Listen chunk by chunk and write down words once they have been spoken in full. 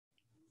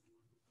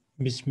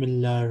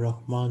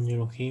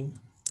Bismillahirrahmanirrahim.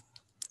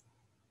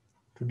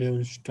 Today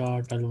we'll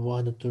start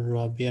Al-Wahdatu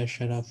Rabia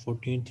Shara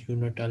 14th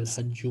unit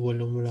Al-Hajj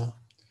wal-Umrah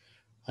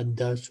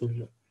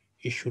Ad-Darsul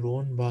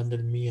Ishrun Ba'd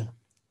al-Miyah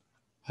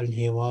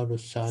Al-Hiwar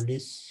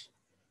al-Salis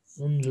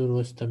Unzur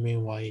wastami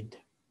wa'id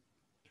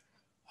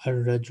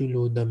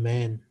Al-Rajulu the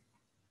man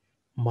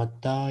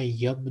Mata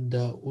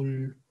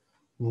yabda'ul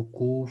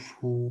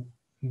wukufu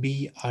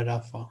bi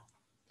Arafa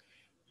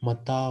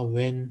Mata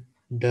when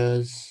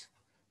does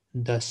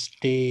the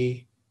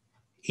stay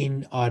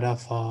in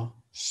Arafah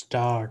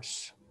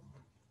starts?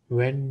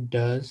 When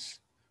does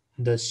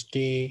the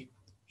stay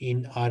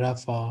in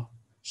Arafah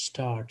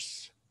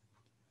starts?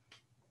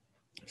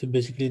 So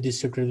basically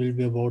this chapter will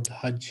be about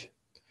Hajj.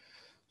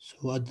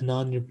 So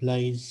Adnan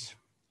replies,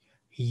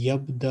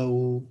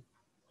 Yabda'u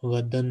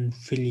Gadan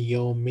fil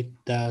yawmit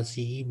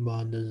tasi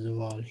ba'da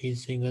zawal.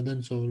 He's saying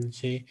Gadan, so we'll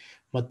say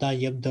Mata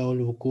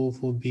yabda'ul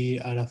wukufu bi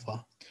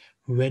Arafah.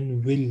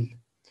 When will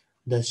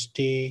the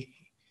stay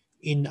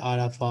in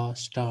Arafah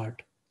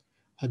start?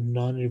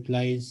 Adnan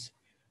replies,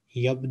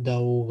 يبدأ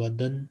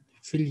غدا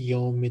في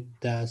اليوم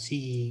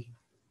التاسع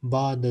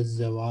بعد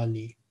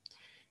الزوال.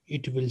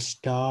 It will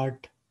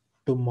start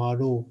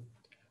tomorrow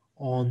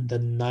on the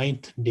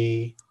ninth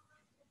day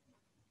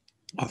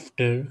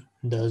after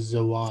the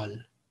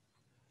Zawal.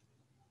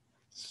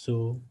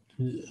 So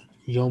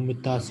Yom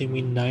Tasi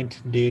means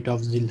ninth date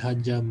of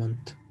Zilhajjah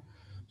month.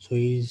 So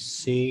he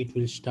say it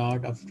will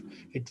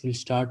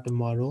start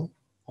tomorrow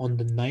on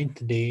the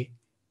ninth day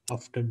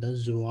after the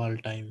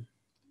Zawal time.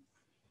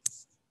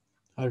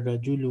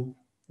 الرجل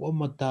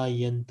ومتى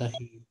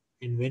ينتهي,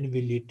 and when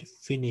will it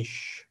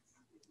finish?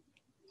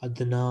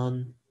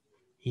 Adnan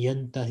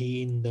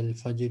yantahi in the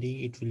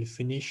Fajri, it will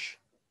finish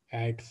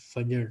at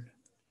Fajr.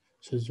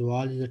 So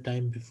Zawal is the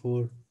time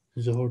before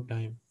Zohar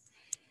time.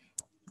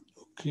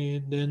 Okay,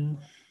 then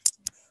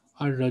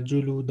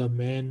Ar-Rajulu, the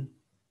man,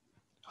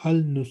 Hal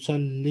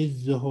nusalli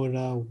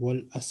Zohra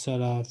wal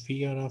Asara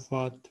fi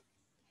Arafat,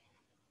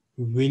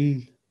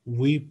 will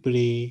we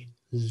pray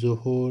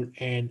Zohar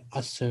and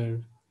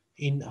Asr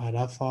in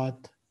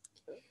Arafat?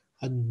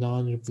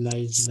 Adnan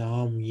replies,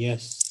 Naam,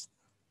 yes.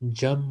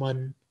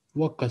 Jamman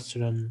wa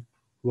kasran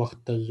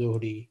waqta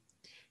zuhri.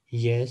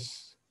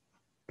 Yes,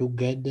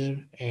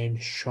 together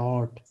and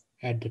short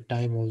at the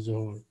time of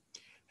Zuhr.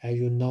 As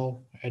you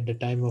know, at the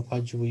time of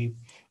Hajj, we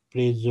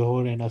pray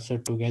Zuhr and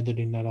Asr together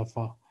in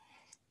Arafah.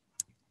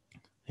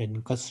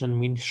 And kasran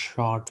means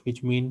short,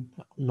 which means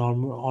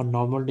on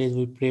normal days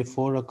we pray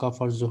 4 rakah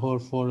for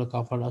Zuhr, 4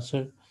 rakah for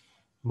Asr.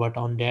 But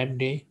on that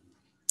day,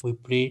 we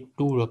pray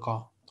 2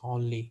 rakah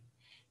only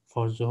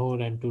for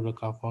Zuhr and 2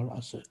 rakah for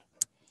Asr.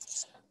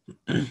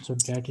 So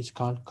that is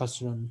called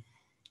kasran.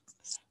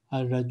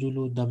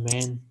 Al-Rajulu, the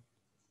man,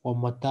 wa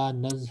mata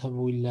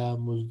nazhabu ila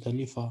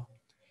Muzdalifa,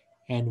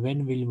 and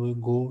when will we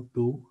go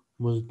to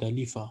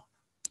Muzdalifa?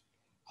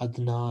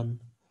 Adnan,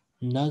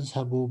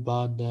 nazhabu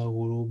ba'da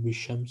ghurubi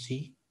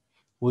shamsi,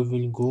 we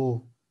will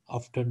go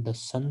after the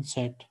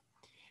sunset,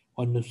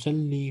 wa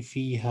nusalli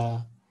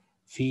fiha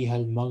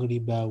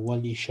al-maghriba wal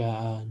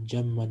isha'a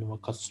jamman wa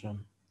kasran.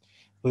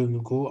 We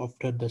will go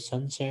after the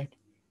sunset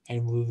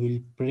and we will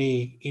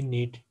pray in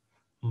it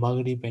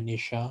Maghrib and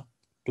Isha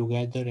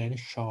together and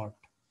short.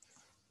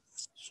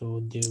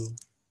 So the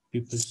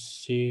people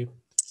say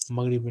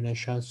Maghrib and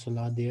Isha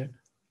Salah there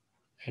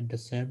at the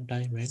same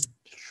time and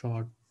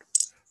short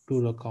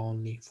 2 rakah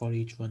only for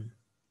each one.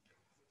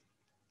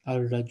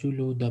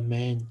 Al-Rajulu, the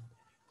man,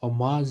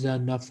 Omaza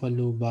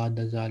nafalu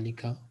ba'da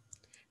zalika,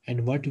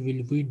 and what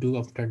will we do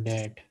after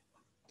that?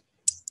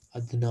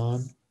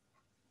 Adnan,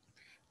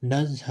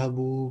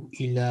 nazhabu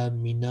ila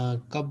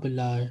mina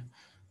qabla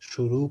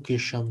shuruki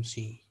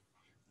shamsi.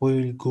 We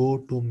will go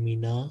to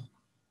Mina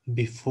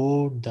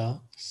before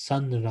the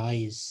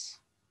sunrise.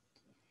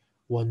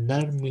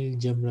 وَنَرْمِي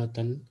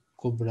الْجَمْرَةَ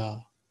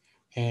الْكُبْرَى,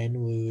 and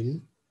we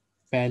will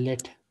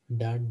pellet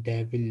the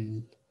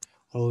devil,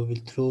 or we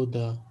will throw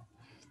the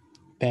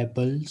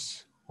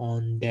pebbles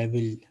on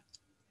devil.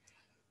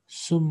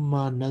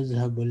 Summa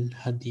nazhabul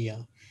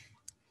hadiya,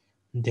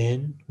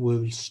 then we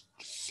will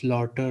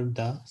slaughter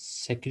the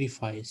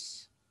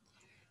sacrifice.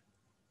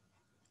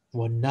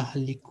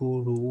 وَنَحْلِقُ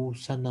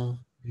رُؤُوسَنَا,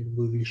 and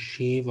we will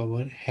shave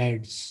our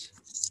heads.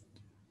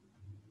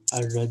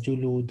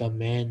 Ar-rajulu, the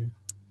man,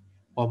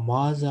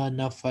 وَمَاذَا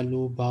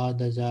نَفْعَلُ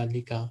بَعْدَ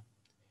ذَلِكَ,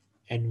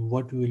 and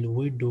what will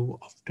we do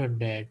after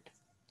that?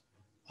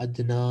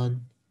 Adnan,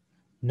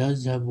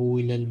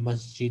 nazhabu ila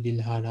al-masjid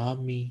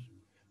al-harami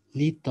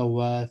li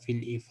tawaf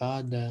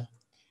al-ifada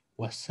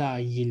wa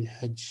sa'i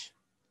al-hajj.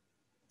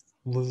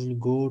 We will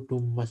go to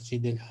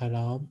Masjid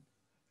al-Haram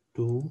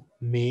to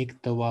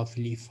make tawaf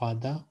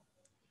al-ifada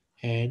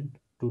and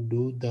to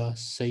do the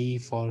sa'i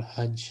for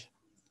hajj.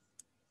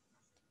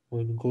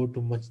 We will go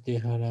to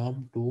Masjid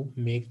al-Haram to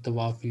make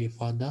tawaf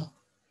al-ifada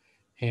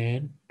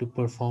and to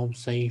perform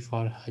sa'i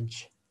for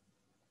hajj.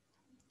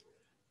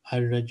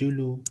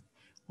 Al-Rajulu,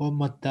 wa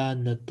mata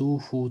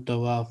natufu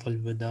tawaf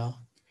al-wada,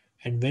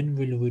 and when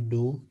will we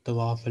do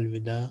tawaf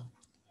al-wada?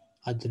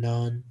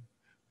 Adnan,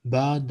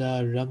 بعد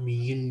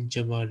رمي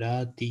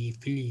الجمرات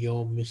في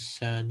اليوم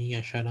الثاني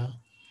عشر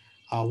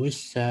أو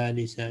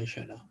الثالث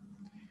عشر.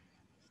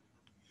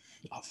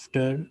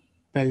 After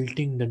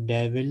pelting the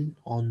devil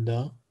on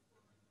the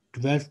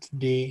 12th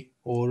day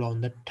or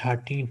on the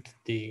 13th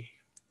day.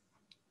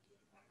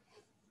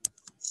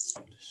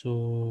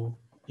 So,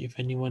 if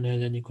anyone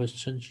has any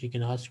questions, she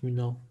can ask me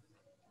now.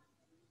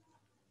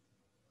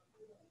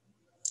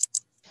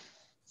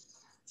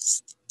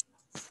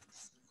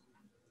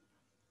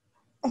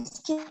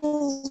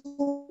 Excuse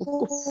me,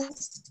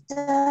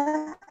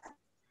 sir.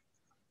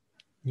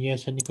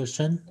 Yes, any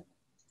question?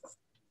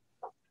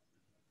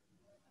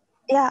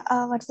 Yeah,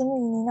 what's the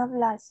meaning of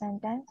last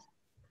sentence?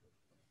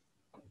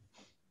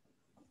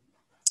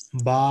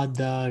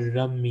 Bada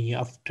Rami.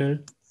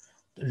 After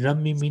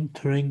Rami mean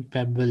throwing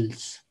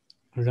pebbles.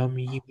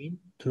 Rami mean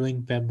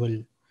throwing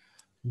pebble.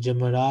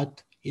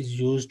 Jamarat is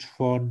used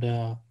for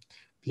the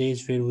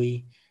place where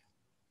we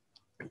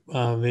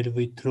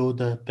throw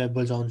the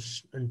pebbles on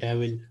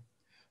devil.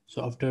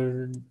 So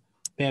after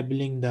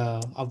pelting the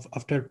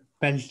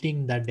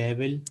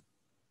devil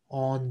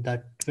on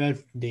the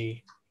 12th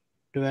day,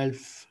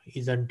 12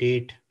 is a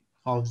date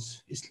of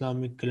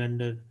Islamic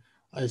calendar,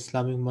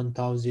 Islamic month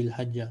of Zil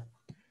Hajjah.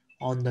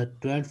 On the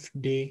 12th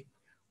day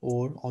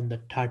or on the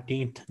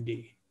 13th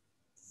day.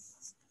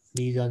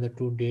 These are the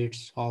two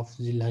dates of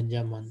Zil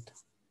Hajjah month.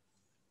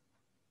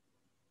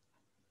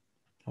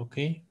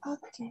 Okay.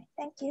 Okay,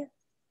 thank you.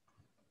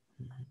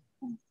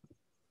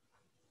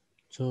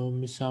 So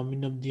Miss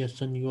Amin Abdi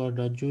Hassan, you are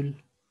Rajul.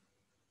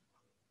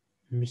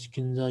 Miss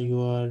Kinza,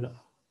 you are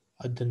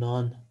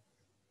Adnan.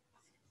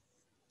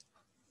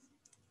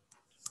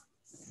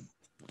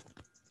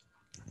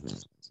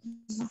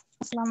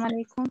 Assalamu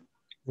alaikum.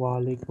 Wa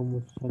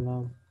alaikum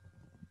assalam.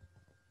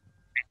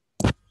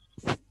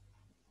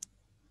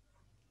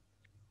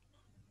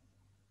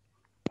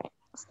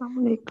 Assalamu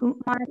alaikum.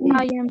 I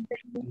am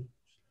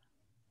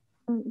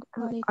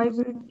I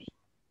will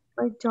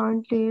I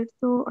joined late,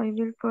 so I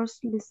will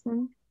first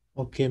listen.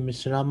 Okay,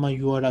 Miss Rama,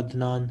 you are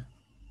Adnan.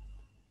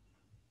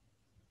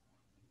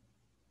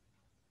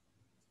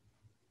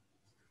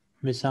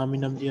 Miss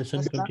Amin Abdi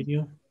Hassan,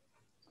 continue.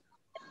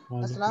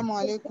 Assalamu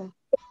alaikum.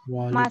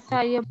 Wa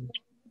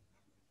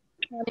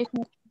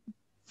alaikum.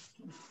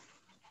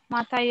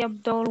 متى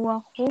يبدأ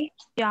الوقوف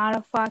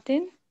بعرفات؟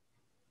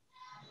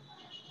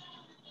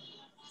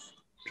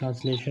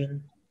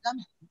 Translation.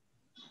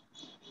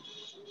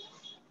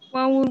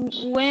 When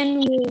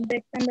will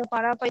the end of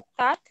Arafah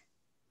start?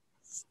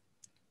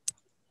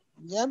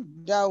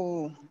 يبدأ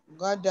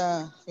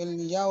غدا في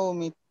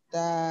اليوم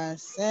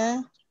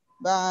التاسع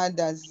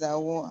بعد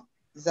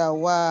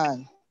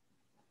الزوال.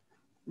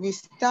 We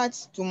start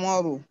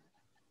tomorrow.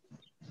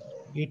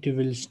 It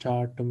will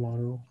start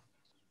tomorrow.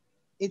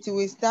 It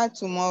will start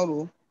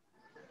tomorrow.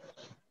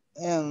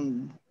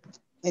 In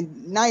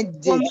 9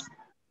 days.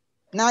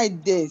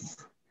 9 days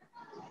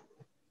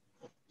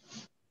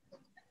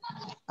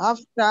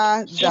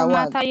after Zawal.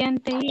 ومتى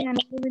ينتهي and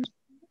we will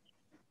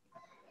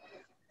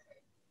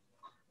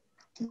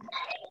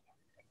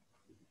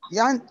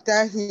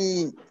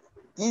ينتهي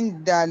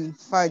عند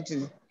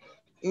الفجر.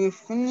 It will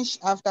finish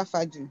after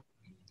Fajr.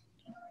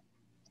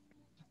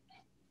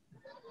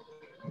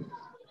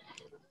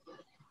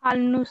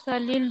 هل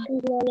نصلي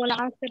الظهر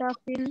والعصر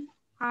في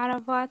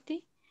العرفات؟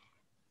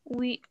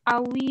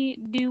 Are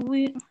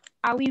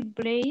we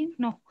praying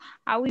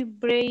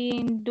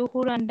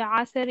Duhur and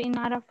Asr in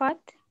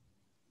Arafat?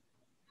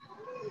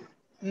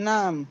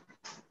 نعم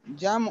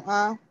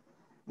جمع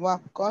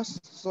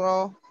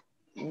وقصر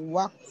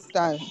وقت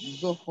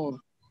الظهر.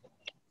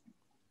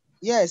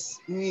 Yes,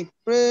 we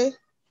pray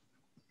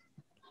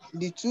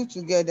the two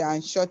together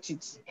and short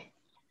it.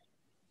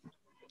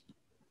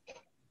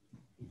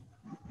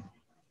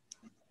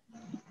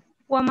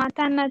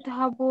 ومتى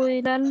نذهب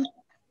إلى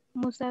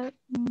المسافلة؟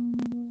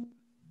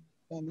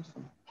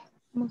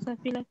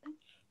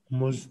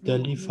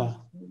 Muzdalifa.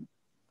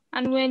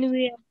 And when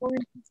will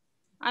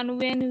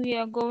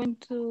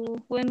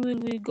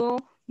we go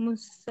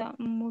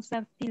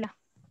Mustafila?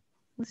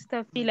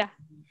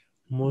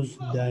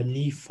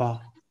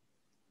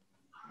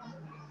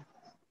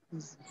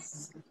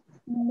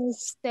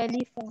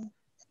 Muzdalifa.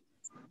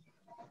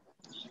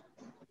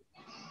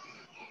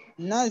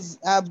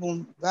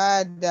 نذهب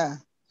بعد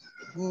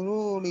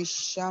غروب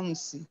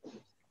الشمس.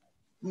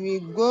 We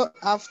go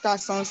after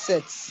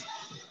sunset.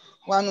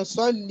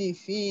 ونصلي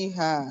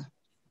فيها.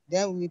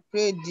 Then we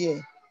pray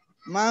there.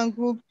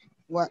 Maghrib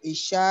wa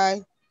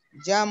Isha,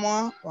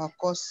 Jama wa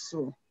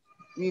Qasr.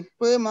 We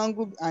pray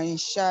Maghrib and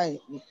Isha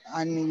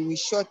and we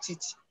short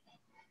it.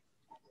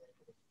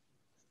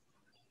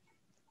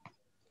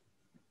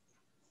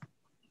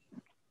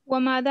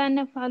 وماذا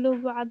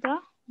نفعل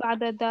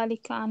بعد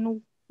ذلك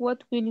and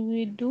what will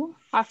we do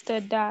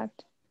after that?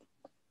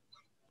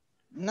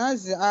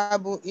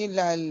 نذهب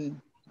إلى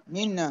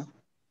المنى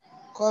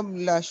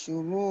قبل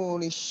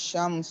شروق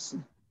الشمس.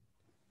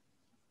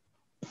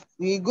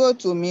 We go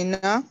to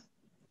Mina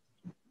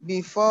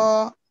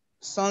before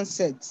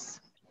sunset.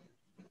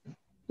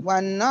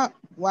 Ghuruj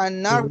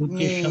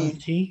wanarmi.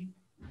 Shamsi,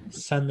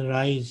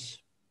 sunrise.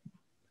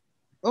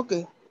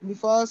 Okay,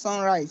 before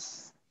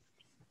sunrise.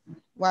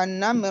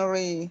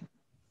 Wanamri,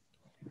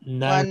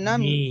 wanam,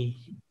 Narmi,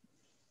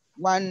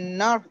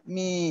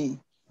 wanarmi,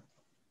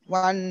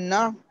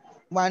 wanar,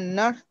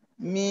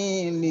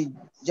 wanarmi li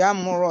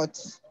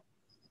jamrot,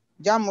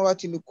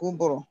 jamrot li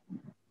kubro.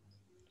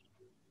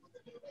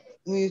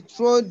 We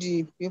throw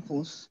the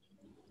peoples.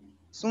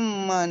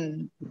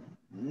 Summan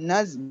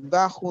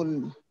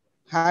nazbahul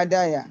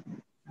hadaya.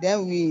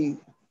 Then we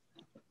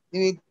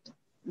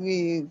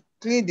we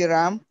clean the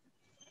ram.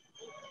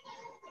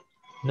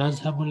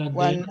 Nazhabul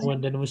Adain, One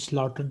and then we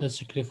slaughter the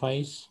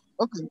sacrifice.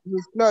 okay, we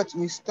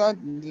slaughter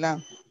the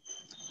lamb.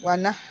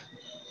 Wanah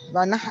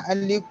wanah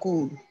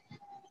aliku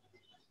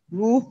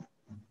ruh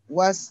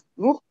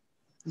ruh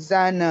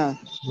zana.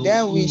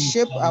 Then we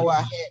shape our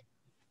hair.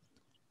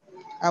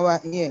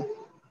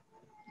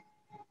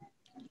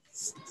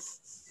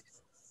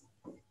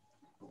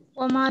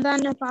 وماذا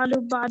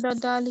نفعل بعد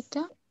ذلك?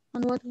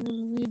 And what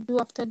will we do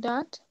after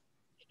that?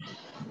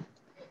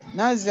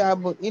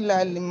 Nazabu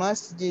ila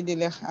masjid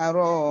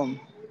al-haram.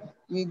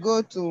 We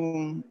go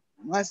to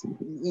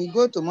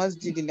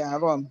masjid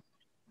al-haram.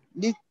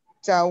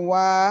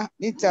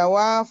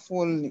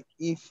 Litawaful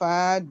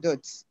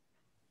ifadat.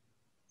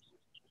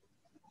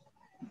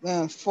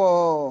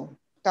 For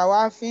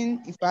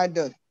tawafin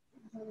ifadat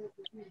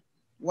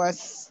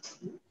was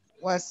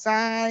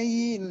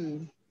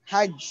wasail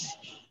hajj.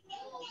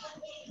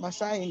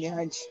 Wasail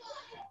hajj.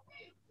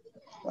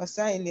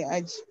 Wasail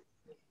hajj.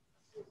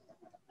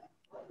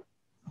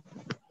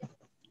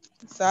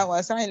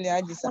 Wasail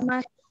hajj.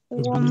 وما To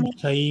do وما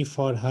Sa'i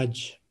for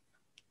Hajj.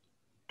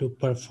 To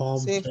perform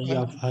Say Sa'i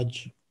of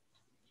Hajj.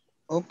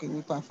 okay,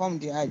 we perform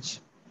the hajj.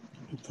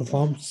 To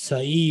perform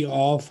Sa'i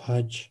of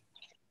Hajj.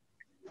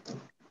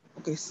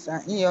 Okay,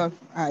 sa'i of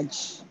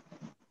hajj.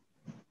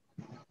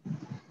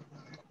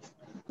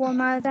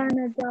 وماذا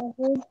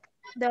نجاهد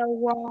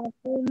دواب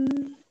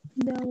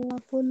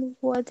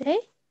الوداع.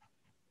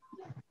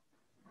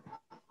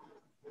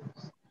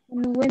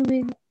 And when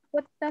we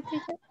what's that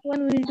teacher?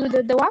 When we do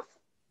the dawaf?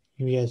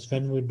 Yes,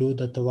 when we do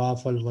the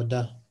Tawaf al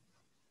Wada.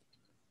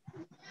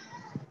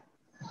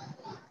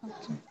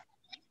 Okay.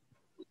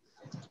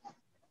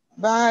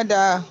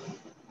 Bada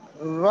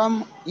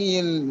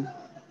il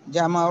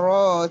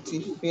jamarati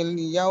fil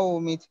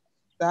yawmi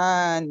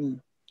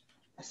thani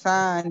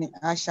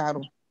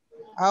asharu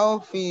aw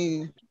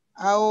fi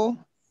aw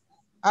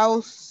aw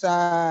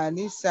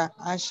salisa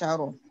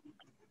asharu.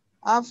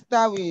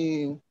 After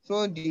we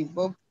throw the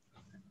book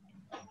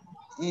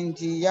in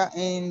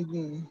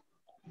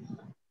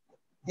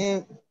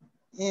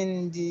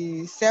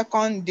the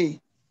second day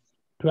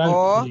 12th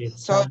or day. third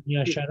Sani day.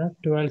 Ashara,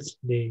 12th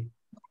day.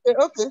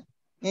 Okay.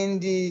 In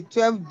the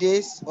 12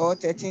 days or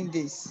 13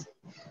 days.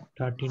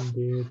 13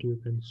 date you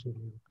can say.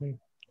 Okay.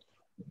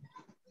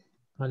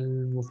 Al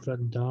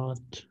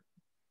Mufradat.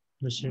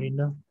 Miss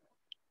Rina,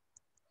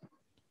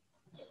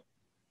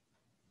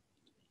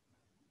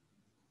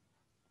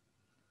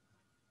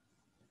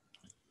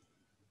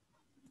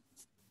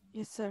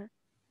 Yes, sir.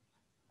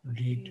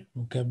 read Okay.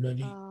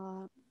 vocabulary.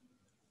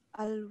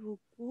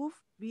 Al-Wukuf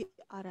bi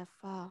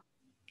Arafah.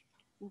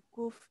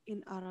 Wukuf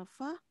in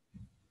Arafah.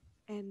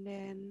 And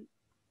then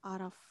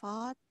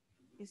Arafat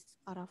is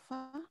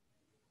Arafah.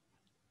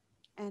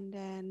 And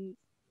then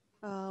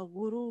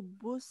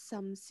Ghurubus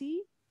Samsi,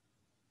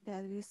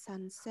 that is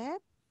sunset.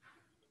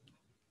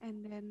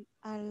 And then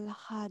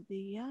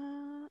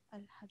Al-Hadiyah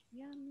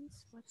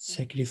means what?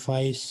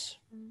 Sacrifice.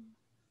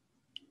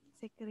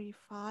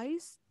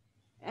 Sacrifice.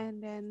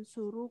 And then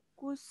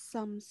Surukus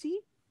Samsi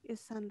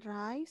is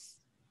sunrise.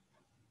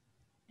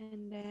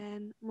 And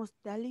then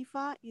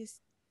Musdalifah is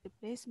the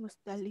place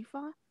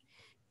Musdalifah.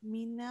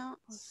 Mina,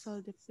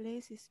 also the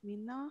place is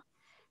Mina.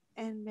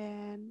 And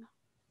then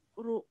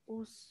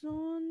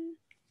Ru'usun,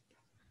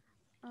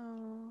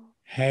 what's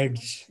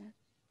Heads. that?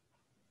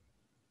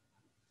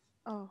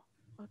 Oh,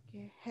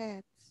 okay,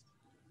 heads.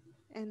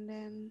 And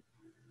then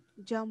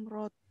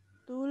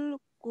Jamratul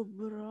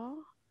Kubra,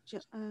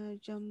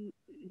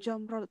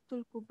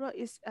 Jamratul Kubra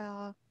is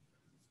apa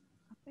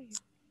ya?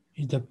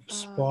 Is the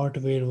spot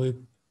where we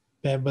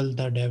pebble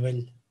the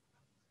devil.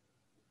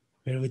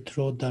 Where we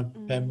throw the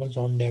Mm-mm. pebbles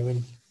on devil.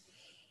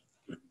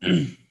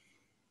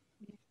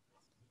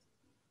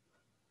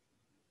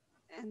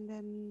 And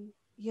then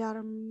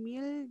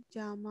Yarmil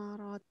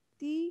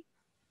Jamarati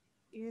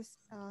is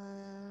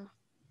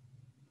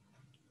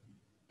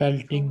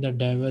Pelting the throwing the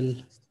devil.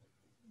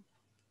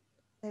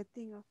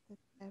 setting of the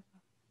devil.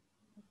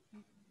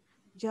 Okay.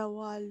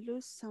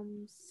 Jawalu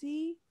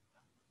Samsi,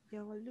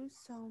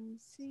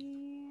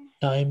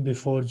 Time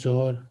before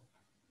Zohar.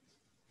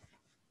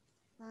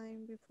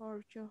 time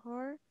before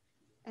Johor.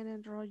 And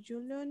then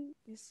Rajulun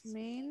is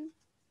main.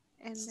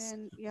 And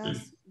then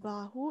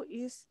Yasbahu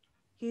is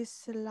his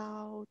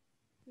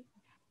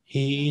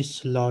He is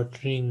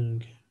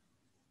slaughtering.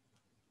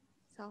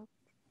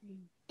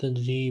 slaughtering.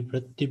 تدريب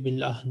رتب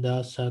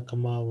الأحداث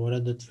كما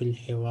وردت في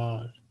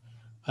الحوار.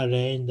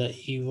 Arrange the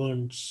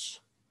events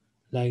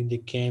like they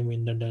came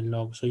in the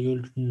dialogue. So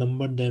you'll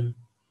number them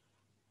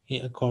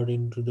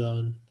according to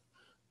their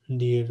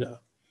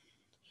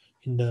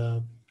in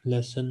the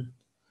lesson.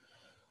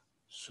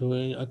 So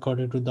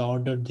according to the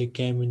order they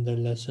came in the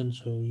lesson,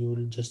 so you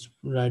will just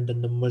write the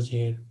numbers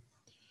here.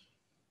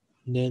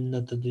 Then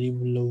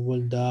التدريب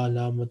الأول ده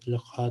علامة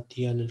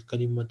الخاطئة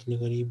للكلمة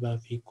الغريبة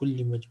في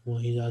كل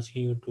مجموعة. He's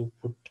asking you to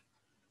put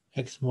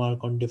X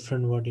mark on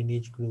different word in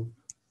each group.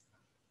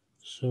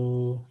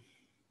 So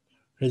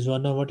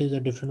Rizwana, what is the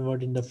different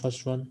word in the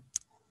first one?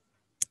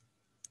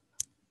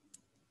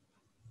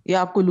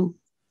 Yakulu.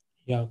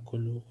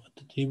 يأكل.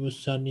 التدريب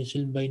الثاني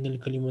سل بين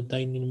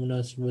الكلمتين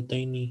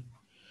المناسبتين.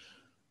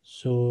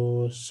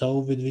 So saw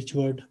with which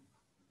word?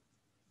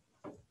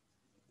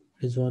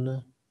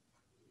 Rizwana.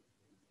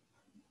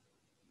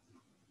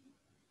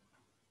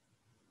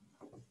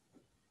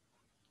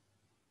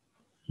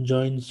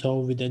 Join saw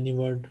with any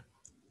word.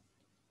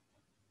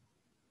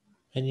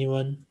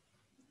 Anyone?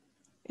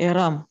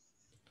 Ihram.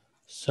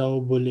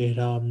 Saubul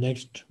ihram.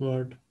 Next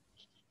word.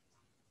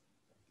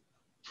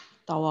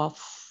 Tawaf.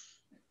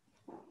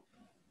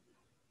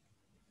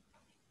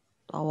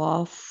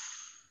 Tawaf.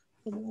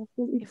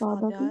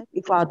 Ifadat.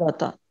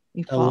 Ifadata.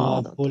 Ifadat.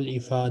 Tawaful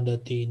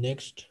ifadati.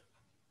 Next.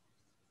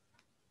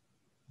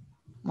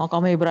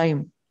 Maqam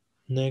Ibrahim.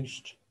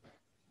 Next.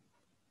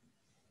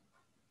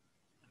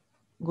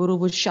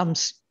 Ghurub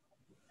Shams.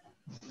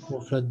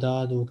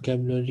 Mufradat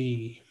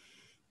vocabulary.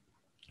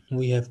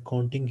 We have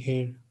counting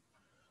here.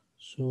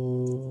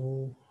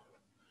 So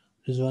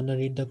Rizwana,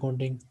 read the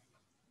counting.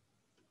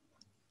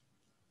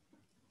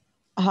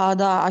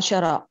 Hada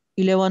Ashara.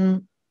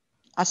 11.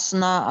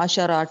 Asna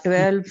Ashara.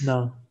 12.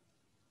 Now.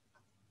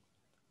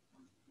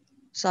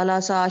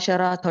 Salasa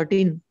Ashara.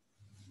 13.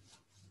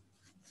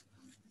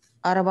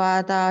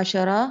 Arba'ata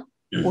Ashara.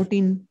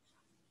 14.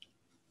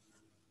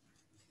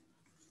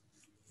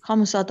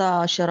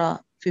 Khamsata Ashara.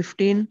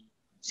 15.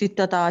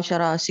 Sittata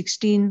Ashara.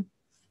 16.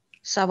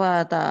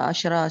 Sabata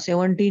Ashara.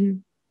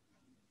 17.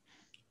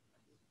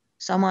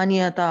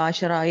 Samaniyata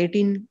Ashara.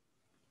 18.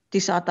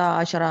 Tisata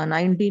Ashara.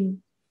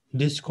 19.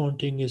 This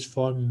counting is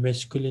for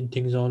masculine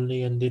things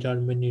only, and there are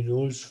many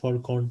rules for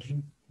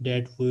counting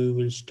that we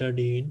will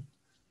study in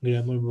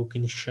grammar book,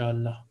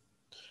 inshallah.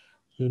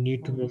 You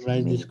need to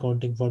memorize this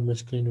counting for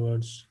masculine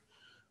words.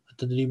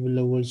 التدريب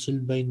الأول سل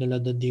بين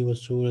العدد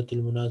والصورة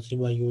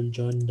المناسبة. You will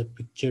join the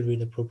picture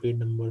with appropriate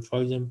number.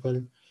 For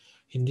example,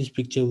 in this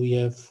picture we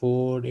have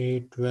 4,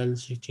 8, 12,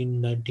 16,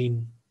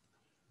 19.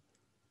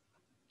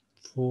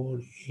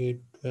 4,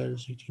 8, 12,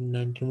 16,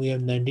 19. We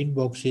have 19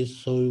 boxes,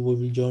 so we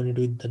will join it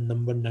with the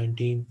number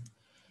 19.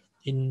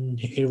 In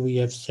here we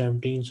have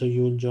 17, so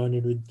you will join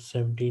it with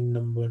 17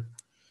 number.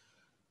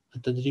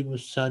 التدريب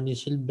الثاني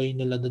سل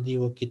بين العدد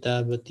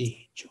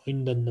وكتابته.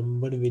 Join the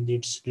number with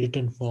its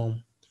written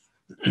form.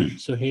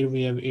 So here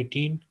we have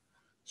 18,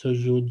 so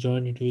you will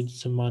join it with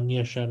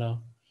Samania Shara.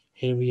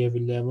 Here we have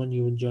 11,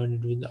 you will join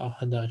it with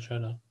Ahada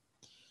Shara.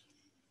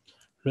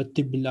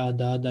 Ratib bil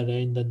Adad,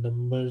 arrange the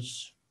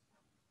numbers.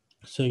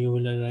 So you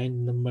will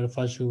arrange the number.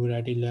 First you will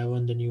write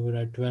 11, then you will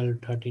write 12,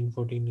 13,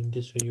 14. In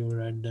this way you will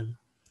write them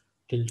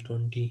till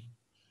 20.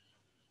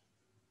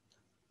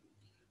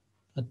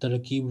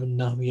 التركيب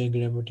النحوي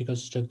grammatical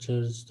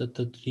structures.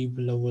 التدريب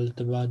الأول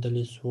تبادل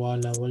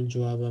السؤال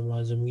والجواب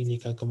مع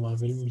زميلك كما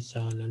في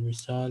المثال.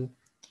 المثال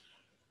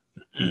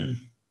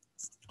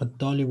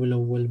الطالب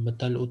الأول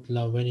متى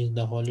العطلة. When is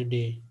the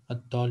holiday.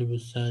 الطالب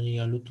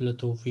الثاني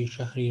العطلة في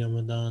شهر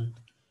رمضان.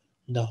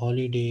 The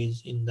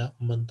holidays in the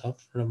month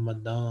of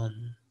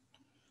Ramadan.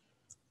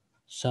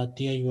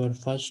 Satya, you are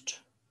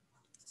first.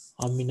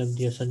 Amin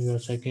Abdi Hassan, you are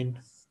second.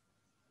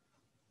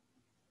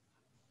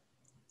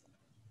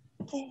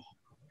 Okay.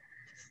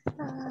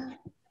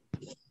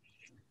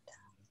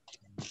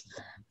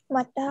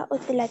 Mata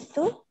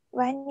utlatu.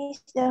 When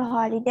is the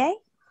holiday?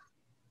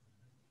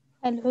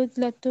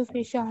 العطلة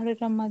في شهر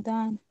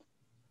رمضان.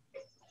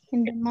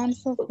 In the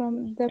month of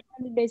the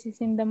holidays is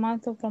in the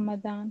month of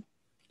Ramadan.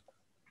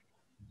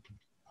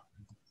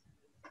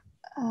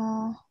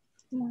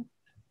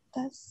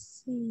 Mata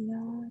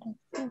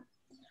siyaratu.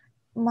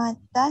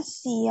 Mata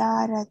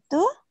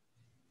siyaratu.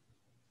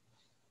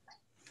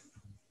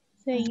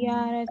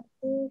 سيارة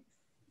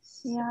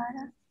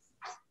Siyara.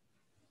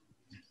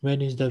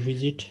 When is the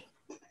visit.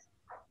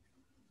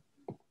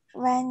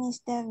 When is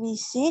the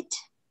visit?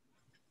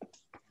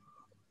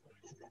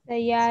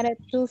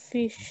 سيارة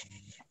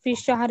في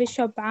شهر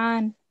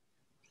شبعان.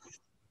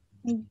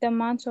 In the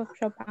month of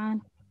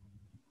شبعان.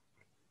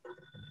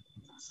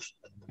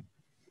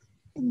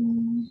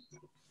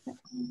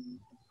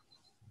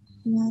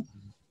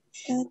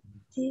 Mata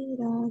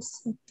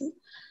dirasatu.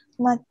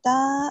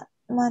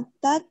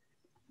 Mata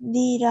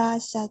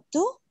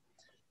dirasatu.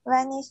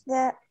 When is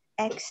the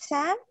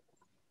exam?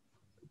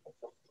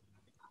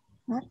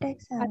 Not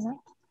exam,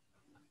 no?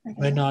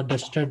 When are the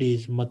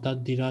studies. Mata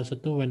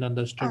dirasatu. When are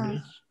the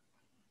studies.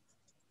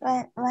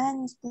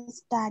 When is the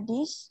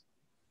studies?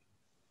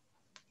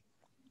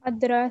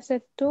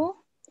 الدراسة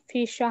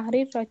في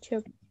شهر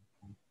رجب.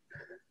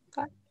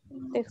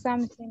 The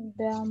exam is in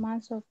the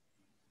month of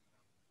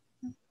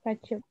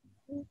Baca.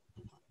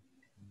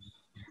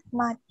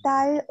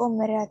 Matal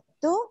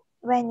umratu.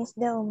 When is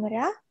the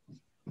umrah?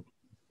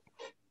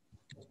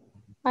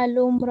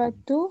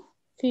 Al-umratu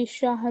fi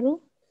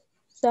shahru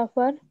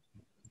safar.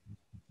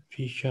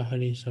 في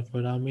شهر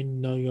سفر.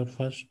 Amin, now you're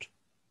first.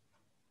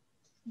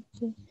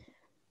 Okay.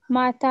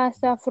 Mata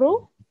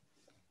safru.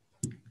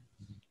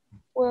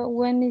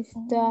 When is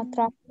the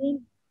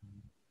traveling?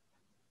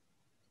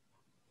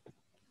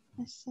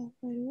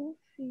 As-safaru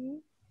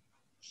fi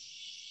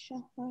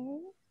shahr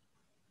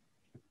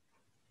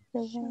So,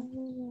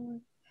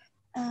 Shawwal.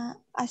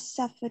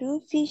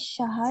 As-safaru fi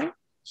shahr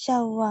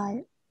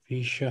Shawwal.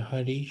 في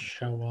شهر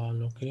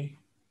شوال. Okay.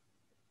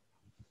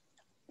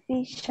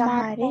 Fi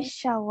shahri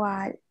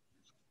Shawwal.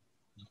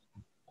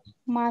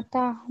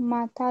 Mata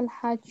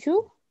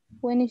al-hajju.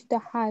 When is the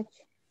hajj?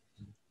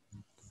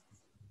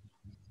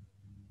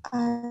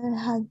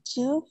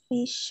 Al-hajju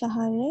fi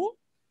shahri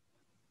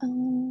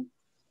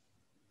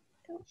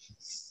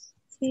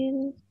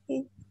fil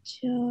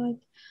hijjah.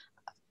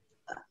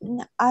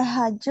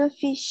 Al-hajju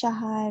fi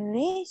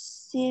shahri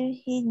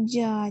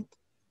Silhijjah.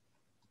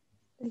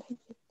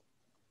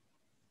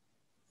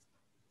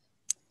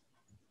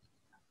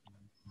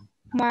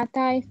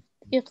 Mata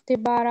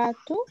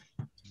ikhtibaratu.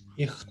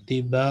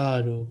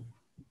 اختبار.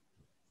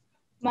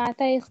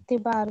 Mata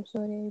ikhtibaru.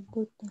 Sorry,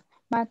 good.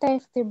 Mata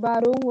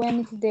ikhtibaru. When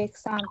is the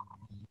exam?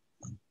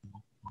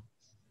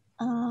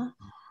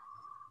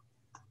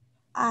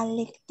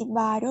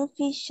 Al-iktibaru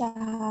fi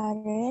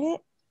shahril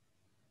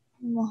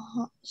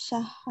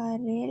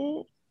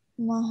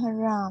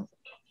Muharram.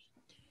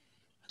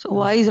 So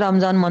why is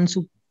Ramzan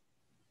mansub?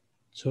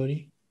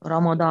 Sorry.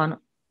 Ramadan.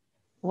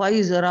 Why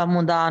is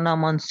Ramadan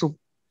mansub?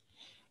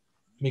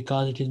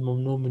 Because it is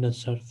mamnu min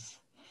as-sarf.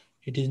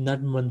 It is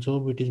not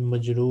mansub, it is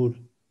majroor.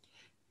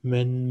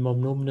 When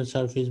mamnu min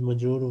as-sarf is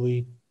majroor,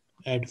 we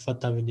add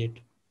fatha with it,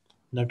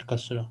 not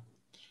kasra.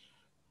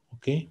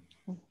 Okay.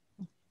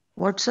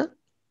 What, sir?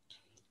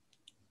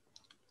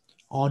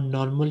 On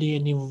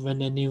normally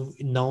when any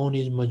noun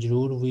is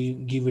majroor, we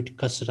give it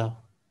kasra.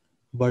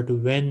 But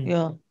when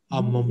Yeah.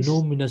 a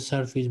mamnu min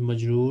as-sarf is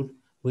majroor,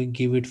 we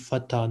give it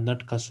fatha,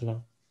 not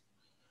kasra.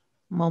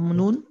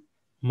 Mamnoon.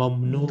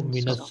 Mamnu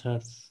min Sarf.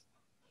 as-sarf.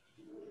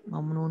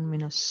 Mamnoon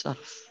min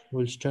as-sarf.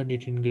 We'll study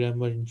it in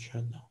grammar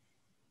inshallah.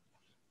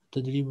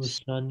 التدريب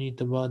الثاني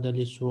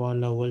تبادل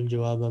السؤال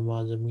والجواب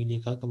مع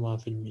زميلك كما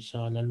في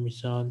المثال.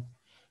 المثال: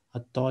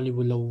 الطالب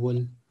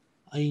الأول: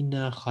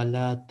 أين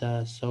خلعت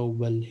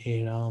ثوب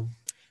الإحرام?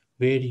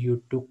 Where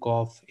you took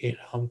off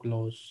ihram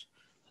clothes.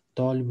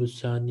 الطالب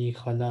الثاني: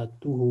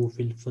 خلعته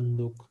في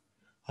الفندق.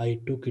 I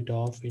took it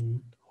off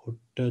in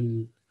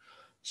hotel.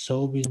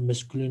 ثوب is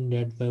masculine,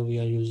 that's why we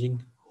are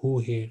using who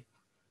here.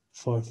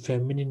 For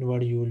feminine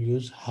word you will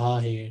use ha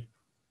here.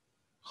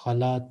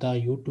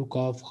 Khalata, you took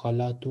off.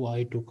 Khalatu,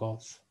 I took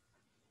off.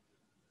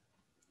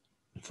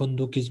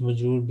 Funduk is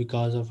majroor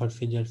because of harf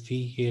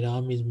jarfi.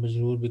 Hiram is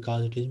majroor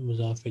because it is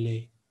mudaf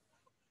ilayh.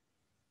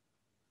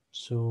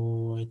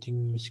 So I think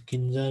Miss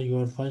Kinza, you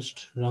are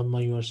first.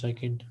 Rama, you are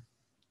second.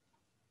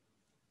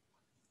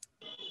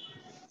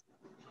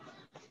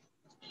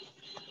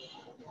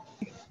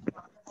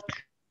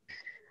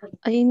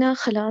 أين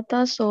خلعت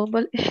ثوب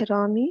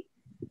الإحرام؟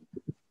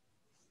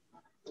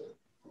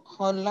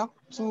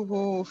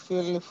 خلقته في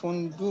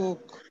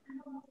الفندق.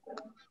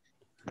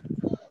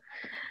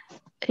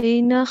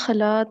 أين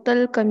خلعت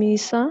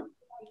القميص؟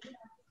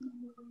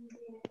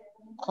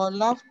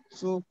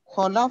 خلفتها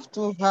في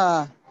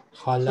الغرفة.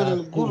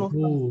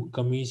 Khalatuhu,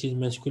 kameez is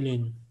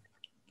masculine.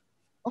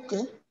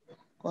 Okay.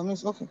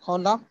 قميص. Okay.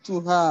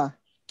 خلقتها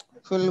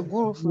في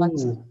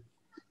الغرفة.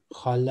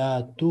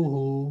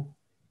 Khalatuhu.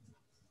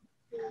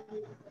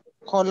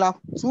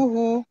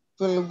 خلقته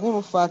في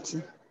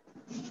الغرفة.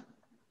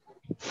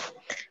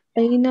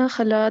 أين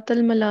خلعت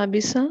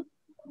الملابس؟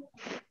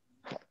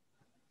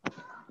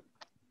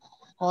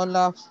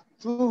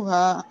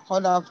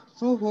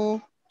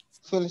 خلقته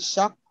في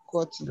الشقة.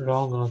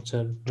 Wrong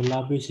answer.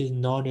 Malabis is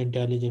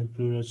non-intelligent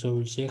plural, so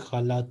we'll say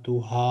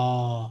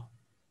khalatuha.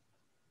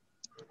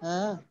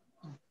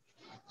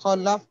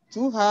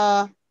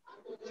 خلقتها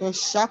في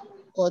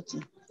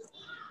الشقة.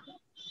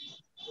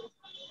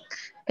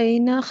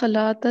 أين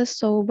خلعت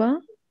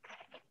الثوب؟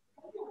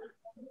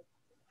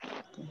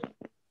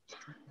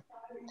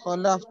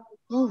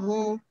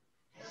 خلقته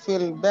في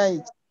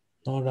البيت.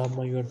 No,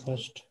 Rama, you are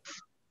first.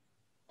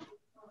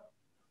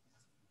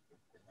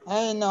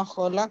 أين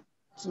خلقت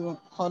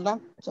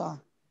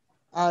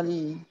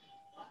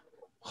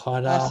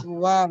Khala,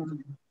 الأسواب؟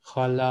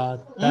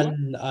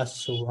 khalatal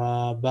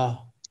aswaba.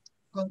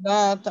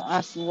 خلقت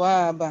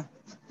أسواب.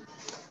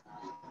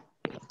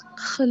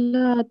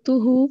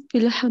 خلعته في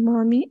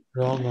الحمام.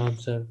 Wrong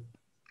answer.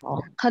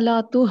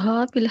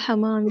 خلعتها في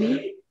الحمام.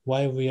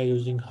 Why we are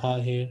using ha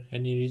here?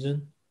 Any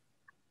reason?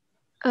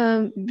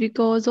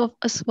 Because of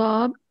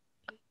أسواب,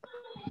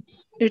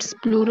 it's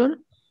plural.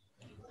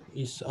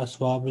 Is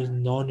aswab is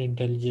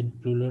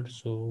non-intelligent plural,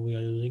 so we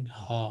are using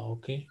ha.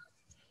 Okay.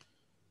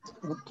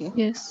 Okay.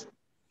 Yes.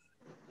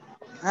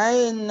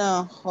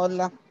 أين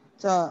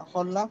خلقت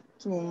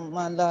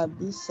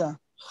malabisa.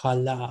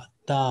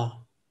 Khala'ta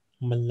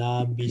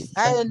malabisal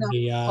Aina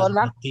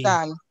riyadati.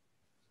 khalaqtal.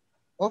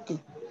 Okay.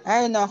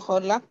 Aina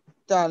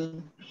khalaqtal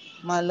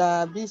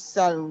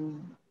malabisal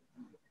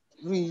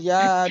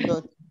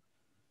riyadot.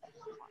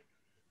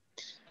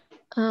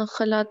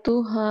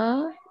 खलातुहा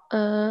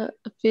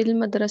fill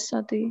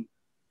मदरसाती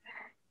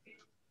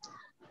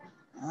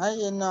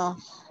Aina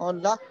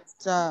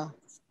khalaqta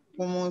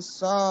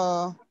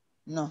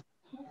kumusana.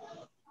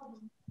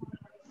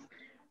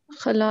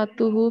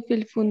 खलातुहु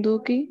fill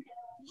फुंदुकी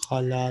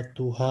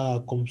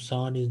Khalatuha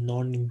kumsan is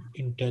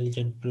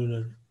non-intelligent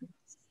plural.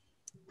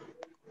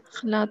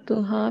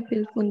 खलातुहा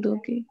fill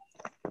फुंदुकी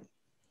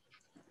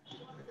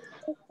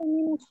What's the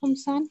meaning of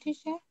khumsan,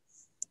 teacher?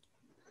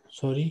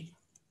 Sorry,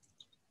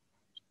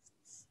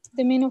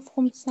 The meaning of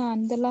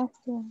khumsan, the last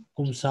one.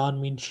 kumsan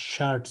means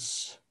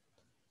shirts.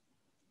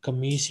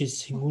 Kameez is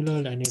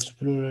singular and its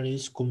plural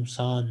is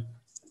kumsan.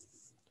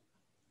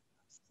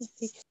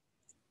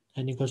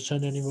 Any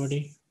question,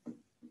 anybody?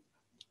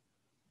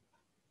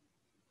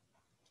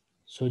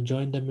 So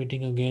join the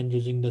meeting again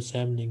using the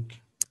same link.